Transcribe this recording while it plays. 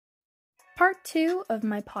Part 2 of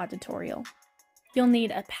my paw tutorial. You'll need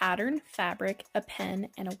a pattern, fabric, a pen,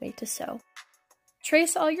 and a way to sew.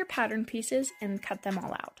 Trace all your pattern pieces and cut them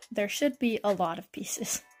all out. There should be a lot of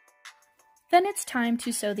pieces. Then it's time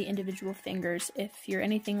to sew the individual fingers. If you're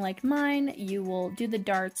anything like mine, you will do the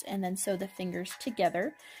darts and then sew the fingers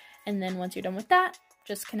together. And then once you're done with that,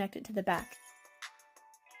 just connect it to the back.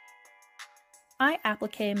 I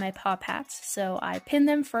applique my paw pats, so I pin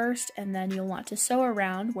them first, and then you'll want to sew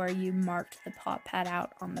around where you marked the paw pat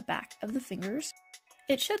out on the back of the fingers.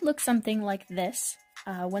 It should look something like this.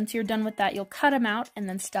 Once you're done with that, you'll cut them out and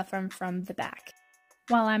then stuff them from the back.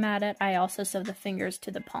 While I'm at it, I also sew the fingers to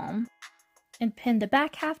the palm and pin the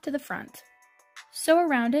back half to the front. Sew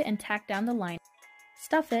around it and tack down the line.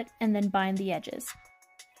 Stuff it and then bind the edges.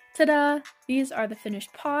 Ta-da! These are the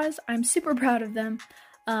finished paws. I'm super proud of them.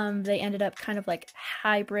 They ended up kind of like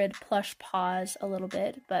hybrid plush paws a little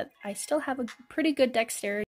bit, but I still have a pretty good dexterity.